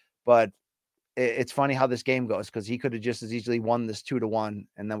 but it's funny how this game goes, because he could have just as easily won this 2-1.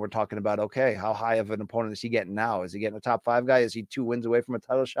 And then we're talking about, okay, how high of an opponent is he getting now? Is he getting a top 5 guy? Is he 2 wins away from a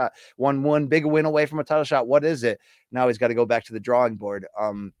title shot? One big win away from a title shot? What is it? Now he's got to go back to the drawing board.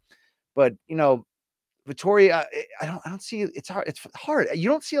 But Vettori, I don't see, it's hard. You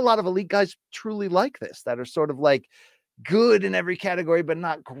don't see a lot of elite guys truly like this, that are sort of like good in every category, but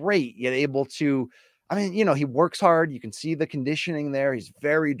not great, yet able to, he works hard. You can see the conditioning there. He's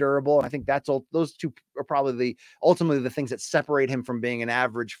very durable. And I think those two are probably ultimately the things that separate him from being an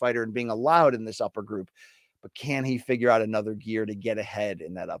average fighter and being allowed in this upper group. But can he figure out another gear to get ahead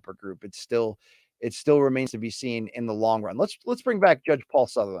in that upper group? It still remains to be seen in the long run. Let's bring back Judge Paul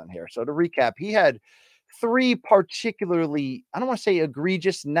Sutherland here. So to recap, he had 3 particularly, I don't want to say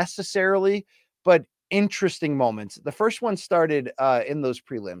egregious necessarily, but interesting moments. The first one started in those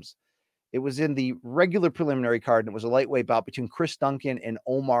prelims. It was in the regular preliminary card, and it was a lightweight bout between Chris Duncan and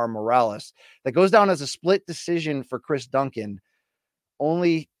Omar Morales that goes down as a split decision for Chris Duncan.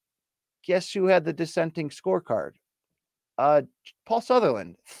 Only guess who had the dissenting scorecard? Paul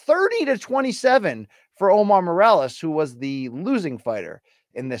Sutherland, 30-27 for Omar Morales, who was the losing fighter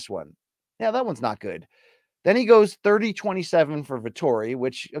in this one. Yeah, that one's not good. Then he goes 30-27 for Vettori,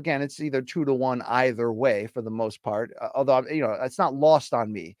 which, again, it's either 2-1 either way for the most part. Although, it's not lost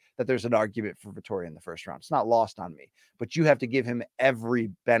on me that there's an argument for Vettori in the first round. It's not lost on me. But you have to give him every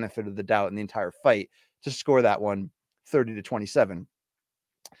benefit of the doubt in the entire fight to score that one 30-27.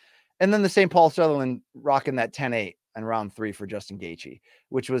 And then the same Paul Sutherland rocking that 10-8 in round 3 for Justin Gaethje,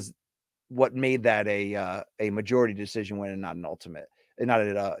 which was what made that a majority decision win and not an ultimate. Not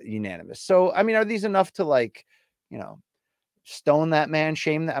unanimous. So, are these enough to stone that man,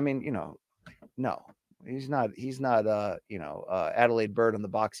 shame that? No, he's not Adelaide Bird on the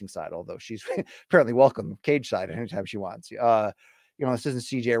boxing side, although she's apparently welcome cage side anytime she wants. This isn't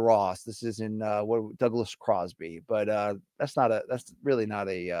CJ Ross. This isn't Douglas Crosby, but that's really not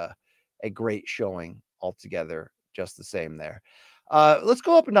a great showing altogether, just the same there. Let's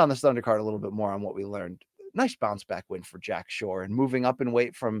go up and down this undercard a little bit more on what we learned. Nice bounce back win for Jack Shore, and moving up in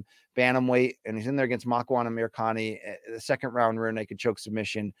weight from bantamweight, and he's in there against Makwan Amirkhani, the second round rear naked choke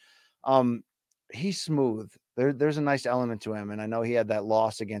submission. He's smooth. There's a nice element to him, and I know he had that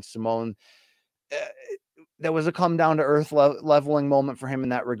loss against Simone. there was a come down to earth leveling moment for him in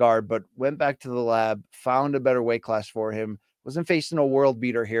that regard, but went back to the lab, found a better weight class for him. Wasn't facing a world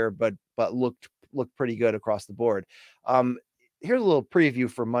beater here, but looked pretty good across the board. Here's a little preview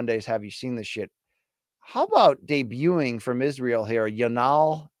for Monday's Have You Seen This Shit? How about debuting from Israel here,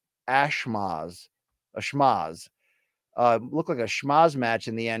 Yanal Ashmaz? Looked like a schmaz match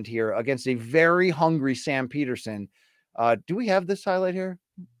in the end here against a very hungry Sam Peterson. Do we have this highlight here,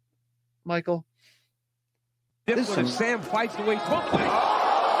 Michael? Different if Sam fights the way he took it.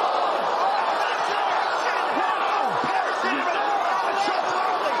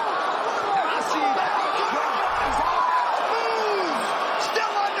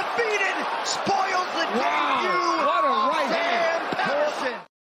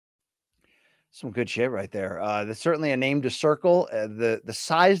 Some good shit right there. There's certainly a name to circle. The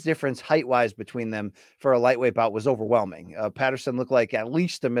size difference height-wise between them for a lightweight bout was overwhelming. Patterson looked like at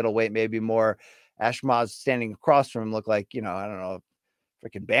least a middleweight, maybe more. Ashmaz standing across from him looked like, I don't know,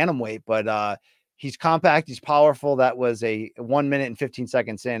 freaking bantamweight, but he's compact, he's powerful. That was a 1 minute and 15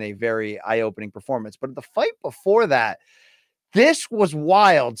 seconds in, a very eye-opening performance. But the fight before that, this was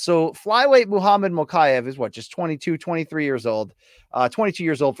wild. So flyweight Muhammad Mokaev is just 22, 23 years old, 22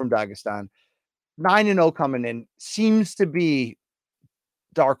 years old from Dagestan. 9-0 coming in, seems to be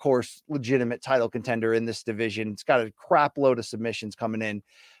dark horse, legitimate title contender in this division. It's got a crap load of submissions coming in.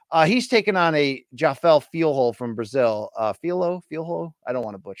 He's taken on a Jafel Feelhole from Brazil. Feelhole. I don't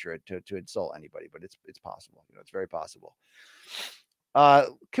want to butcher it to insult anybody, but it's possible. It's very possible.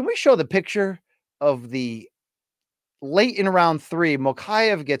 Can we show the picture of the late in round 3?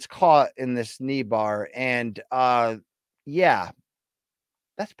 Mokaev gets caught in this knee bar, and yeah.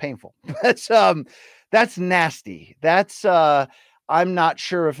 That's painful. That's nasty. That's I'm not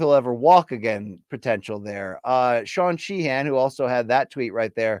sure if he'll ever walk again potential there. Sean Sheehan, who also had that tweet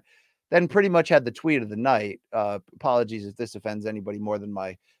right there, then pretty much had the tweet of the night. Apologies if this offends anybody more than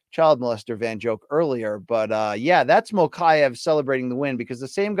my child molester Van joke earlier. But yeah, that's Mokaev celebrating the win, because the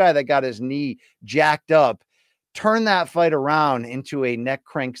same guy that got his knee jacked up turned that fight around into a neck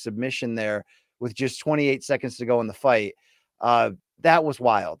crank submission there with just 28 seconds to go in the fight. That was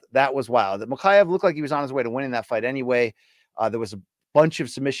wild. Mokaev looked like he was on his way to winning that fight anyway. There was a bunch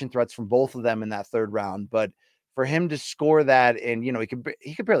of submission threats from both of them in that third round, but for him to score that, and he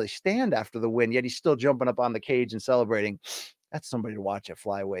could barely stand after the win, yet he's still jumping up on the cage and celebrating. That's somebody to watch at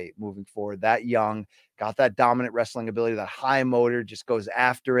flyweight moving forward. That young, got that dominant wrestling ability, that high motor, just goes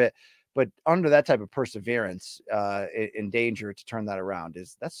after it. But under that type of perseverance, in danger to turn that around,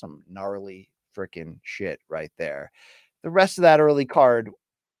 that's some gnarly freaking shit right there. The rest of that early card,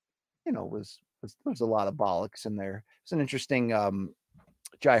 was a lot of bollocks in there. It's an interesting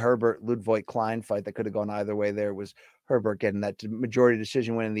Jai Herbert, Ludwig Klein fight that could have gone either way. There was Herbert getting that majority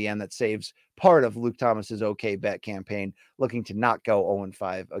decision win in the end that saves part of Luke Thomas's OK Bet campaign, looking to not go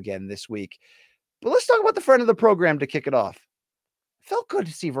 0-5 again this week. But let's talk about the front of the program to kick it off. Felt good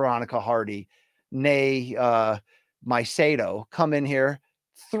to see Veronica Hardy, Macedo, come in here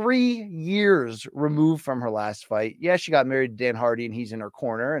 3 years removed from her last fight. Yeah, she got married to Dan Hardy and he's in her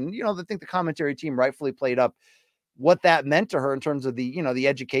corner. And, I think the commentary team rightfully played up what that meant to her in terms of the, the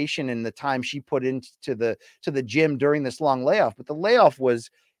education and the time she put into the gym during this long layoff. But the layoff was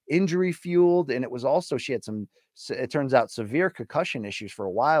injury fueled. And it was also, she had some, it turns out, severe concussion issues for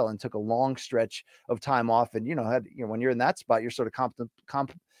a while and took a long stretch of time off. And, when you're in that spot, you're sort of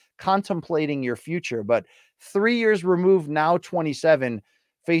contemplating your future. But 3 years removed, now 27,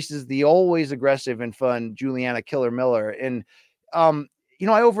 faces the always aggressive and fun Juliana Killer Miller. And,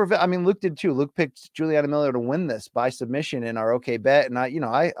 Luke did too. Luke picked Juliana Miller to win this by submission in our OK Bet. And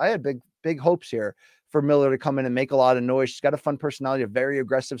I had big hopes here for Miller to come in and make a lot of noise. She's got a fun personality, a very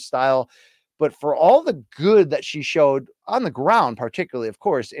aggressive style. But for all the good that she showed on the ground, particularly, of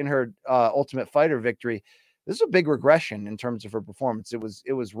course, in her Ultimate Fighter victory, this is a big regression in terms of her performance. It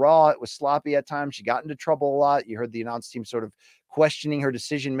was raw. It was sloppy at times. She got into trouble a lot. You heard the announce team sort of questioning her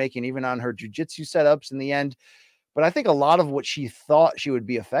decision-making, even on her jiu-jitsu setups in the end. But I think a lot of what she thought she would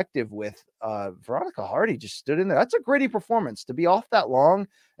be effective with, Veronica Hardy just stood in there. That's a gritty performance to be off that long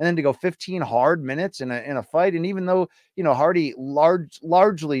and then to go 15 hard minutes in a fight. And even though, Hardy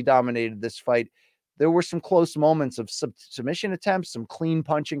largely dominated this fight, there were some close moments of submission attempts, some clean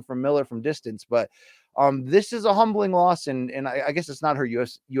punching from Miller from distance. But this is a humbling loss. And I guess it's not her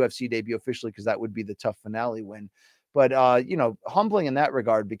UFC debut officially, because that would be the tough finale win. But, humbling in that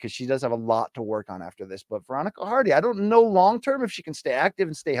regard, because she does have a lot to work on after this. But Veronica Hardy, I don't know long-term if she can stay active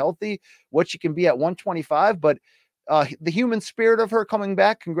and stay healthy, what she can be at 125, but the human spirit of her coming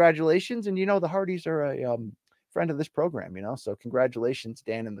back, congratulations. And, the Hardys are a friend of this program, so congratulations,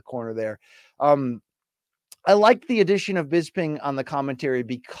 Dan, in the corner there. I like the addition of Bisping on the commentary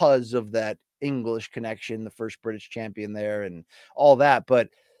because of that English connection, the first British champion there and all that. But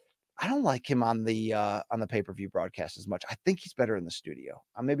I don't like him on the pay-per-view broadcast as much. I think he's better in the studio.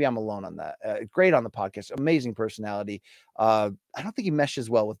 Maybe I'm alone on that. Great on the podcast, amazing personality. I don't think he meshes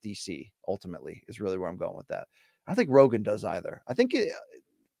well with DC. Ultimately, is really where I'm going with that. I don't think Rogan does either. I think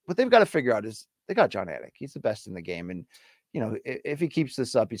what they've got to figure out is they got John Anik. He's the best in the game, and if he keeps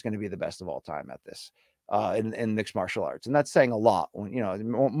this up, he's going to be the best of all time at this. In mixed martial arts. And that's saying a lot when,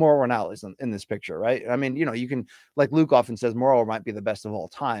 Mauro Ranallo is in this picture, right? I mean, you can, like Luke often says, Mauro might be the best of all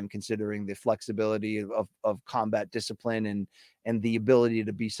time, considering the flexibility of combat discipline and the ability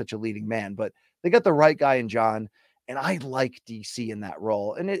to be such a leading man. But they got the right guy in John. And I like DC in that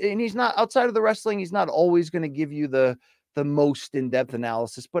role. And he's not, outside of the wrestling, he's not always going to give you the most in-depth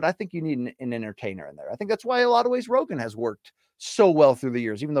analysis, but I think you need an entertainer in there. I think that's why a lot of ways Rogan has worked so well through the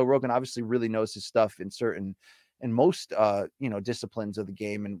years, even though Rogan obviously really knows his stuff in most disciplines of the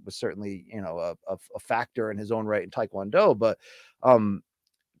game, and was certainly a factor in his own right in Taekwondo. But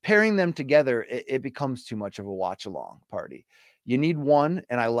pairing them together, it becomes too much of a watch along party. You need one,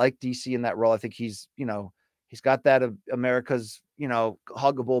 and I like DC in that role. I think he's got that of America's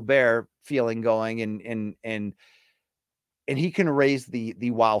huggable bear feeling going, and he can raise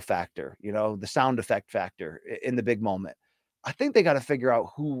the wow factor, the sound effect factor in the big moment. I think they got to figure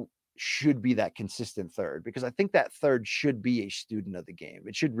out who should be that consistent third, because I think that third should be a student of the game.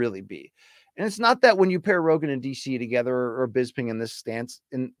 It should really be. And it's not that when you pair Rogan and DC together or Bisping in this stance,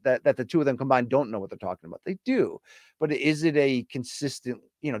 and that the two of them combined don't know what they're talking about. They do. But is it a consistent,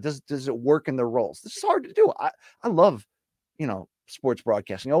 does it work in their roles? This is hard to do. I love, sports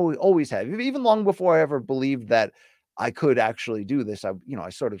broadcasting. Always have. Even long before I ever believed that I could actually do this. I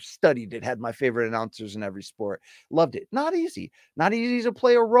sort of studied it, had my favorite announcers in every sport, loved it. Not easy to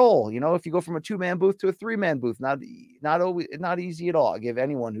play a role. If you go from a 2-man booth to a 3-man booth, not easy at all. I give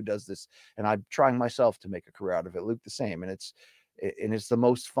anyone who does this, and I'm trying myself to make a career out of it, Luke, the same. And it's the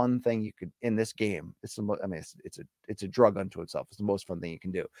most fun thing you could in this game. It's a drug unto itself. It's the most fun thing you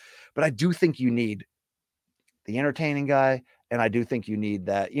can do. But I do think you need the entertaining guy. And I do think you need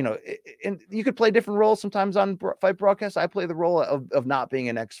that, and you could play different roles sometimes on fight broadcasts. I play the role of not being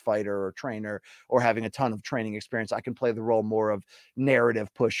an ex-fighter or trainer or having a ton of training experience. I can play the role more of narrative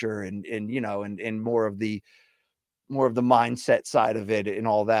pusher and more of the mindset side of it and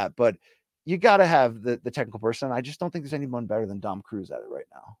all that. But you got to have the technical person. I just don't think there's anyone better than Dom Cruz at it right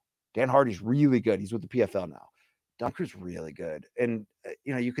now. Dan Hardy's really good. He's with the PFL now. Dom Cruz really good. And,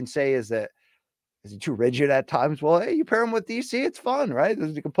 you can say is he too rigid at times? Well, hey, you pair him with DC, it's fun, right?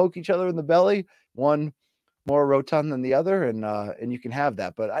 You can poke each other in the belly, one more rotund than the other, and you can have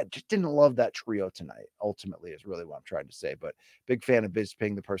that. But I just didn't love that trio tonight. Ultimately, is really what I'm trying to say. But big fan of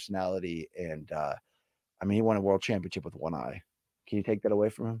Bisping, the personality, and he won a world championship with one eye. Can you take that away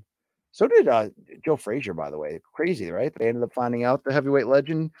from him? So did Joe Frazier, by the way. Crazy, right? They ended up finding out, the heavyweight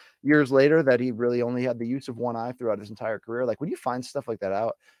legend, years later, that he really only had the use of one eye throughout his entire career. Like, when you find stuff like that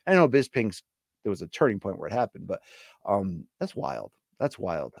out, I know Bisping's, there was a turning point where it happened, but that's wild. That's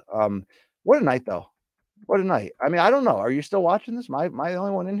wild. What a night, though. What a night. I don't know. Are you still watching this? Am I the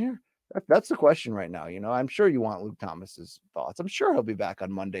only one in here? That's the question right now. I'm sure you want Luke Thomas's thoughts. I'm sure he'll be back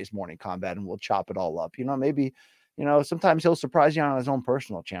on Monday's Morning Combat and we'll chop it all up. Maybe, sometimes he'll surprise you on his own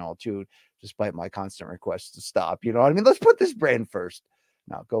personal channel too, despite my constant requests to stop. Let's put this brand first.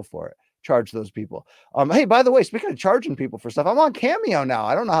 Now go for it. Charge those people. Hey, by the way, speaking of charging people for stuff, I'm on Cameo now.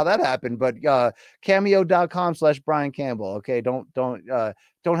 I don't know how that happened, but cameo.com/Brian Campbell. Okay. Don't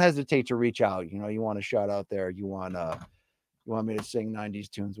hesitate to reach out. You want a shout out there. You want me to sing 90s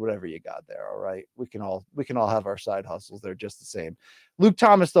tunes, whatever you got there. All right. We can all have our side hustles. They're just the same. Luke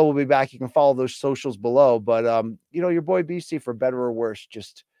Thomas, though, will be back. You can follow those socials below, but your boy BC, for better or worse,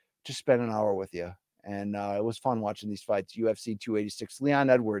 just spent an hour with you. And it was fun watching these fights. UFC 286,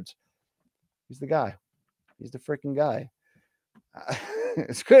 Leon Edwards. He's the guy. He's the freaking guy.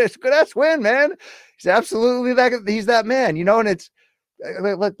 It's good. It's a good ass win, man. He's absolutely he's that man, and it's,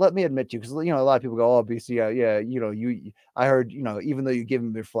 let me admit to you, because, a lot of people go, oh, BC, yeah, I heard, even though you give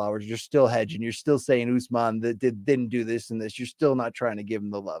him your flowers, you're still hedging. You're still saying Usman didn't do this and this. You're still not trying to give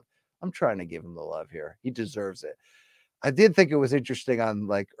him the love. I'm trying to give him the love here. He deserves it. I did think it was interesting on,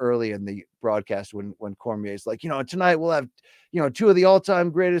 like, early in the broadcast when Cormier's like, tonight we'll have, two of the all-time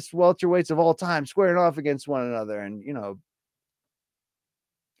greatest welterweights of all time squaring off against one another. And,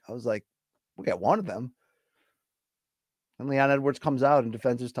 I was like, we got one of them. And Leon Edwards comes out and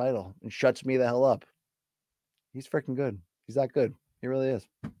defends his title and shuts me the hell up. He's freaking good. He's that good. He really is.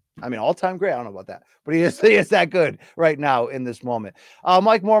 I mean, all-time great. I don't know about that, but he is that good right now in this moment.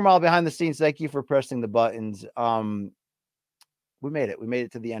 Mike Mormile behind the scenes. Thank you for pressing the buttons. We made it. We made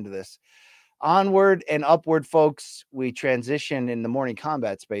it to the end of this. Onward and upward, folks. We transition in the morning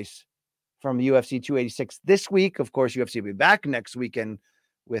combat space from UFC 286 this week. Of course, UFC will be back next weekend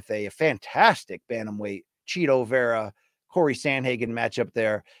with a fantastic bantamweight Cheeto Vera, Corey Sandhagen matchup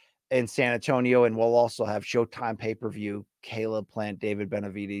there in San Antonio. And we'll also have Showtime pay-per-view, Caleb Plant, David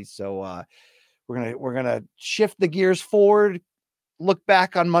Benavides. So we're gonna shift the gears forward, look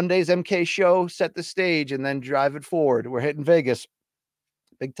back on Monday's MK show, set the stage, and then drive it forward. We're hitting Vegas.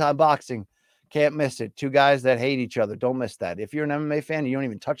 Big time boxing. Can't miss it. Two guys that hate each other. Don't miss that. If you're an MMA fan, you don't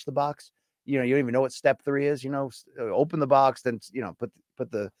even touch the box. You don't even know what step 3 is. Open the box, then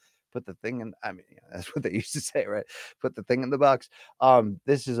put the thing in. I mean, that's what they used to say, right? Put the thing in the box.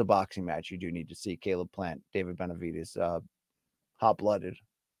 This is a boxing match. You do need to see Caleb Plant, David Benavides, hot blooded.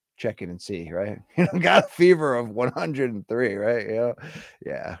 Check it and see, right? Got a fever of 103, right?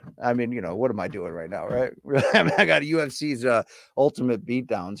 Yeah. I mean, what am I doing right now, right? I mean, I got UFC's Ultimate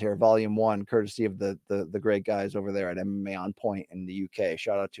Beatdowns here, Volume 1, courtesy of the great guys over there at MMA On Point in the UK.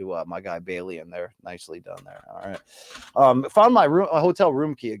 Shout out to my guy Bailey in there. Nicely done there. All right. Found my hotel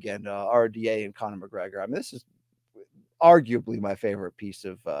room key again, RDA and Conor McGregor. I mean, this is arguably my favorite piece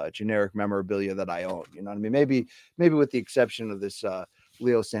of generic memorabilia that I own. You know what I mean? Maybe with the exception of this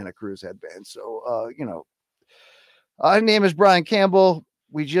Leo Santa Cruz headband. So, my name is Brian Campbell.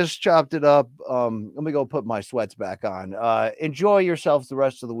 We just chopped it up. Let me go put my sweats back on. Enjoy yourselves the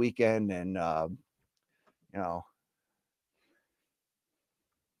rest of the weekend. And,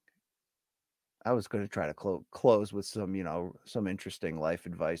 I was going to try to close with some, some interesting life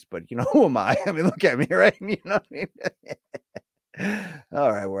advice, but who am I? I mean, look at me, right? You know what I mean?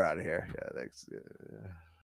 All right, we're out of here. Yeah, thanks.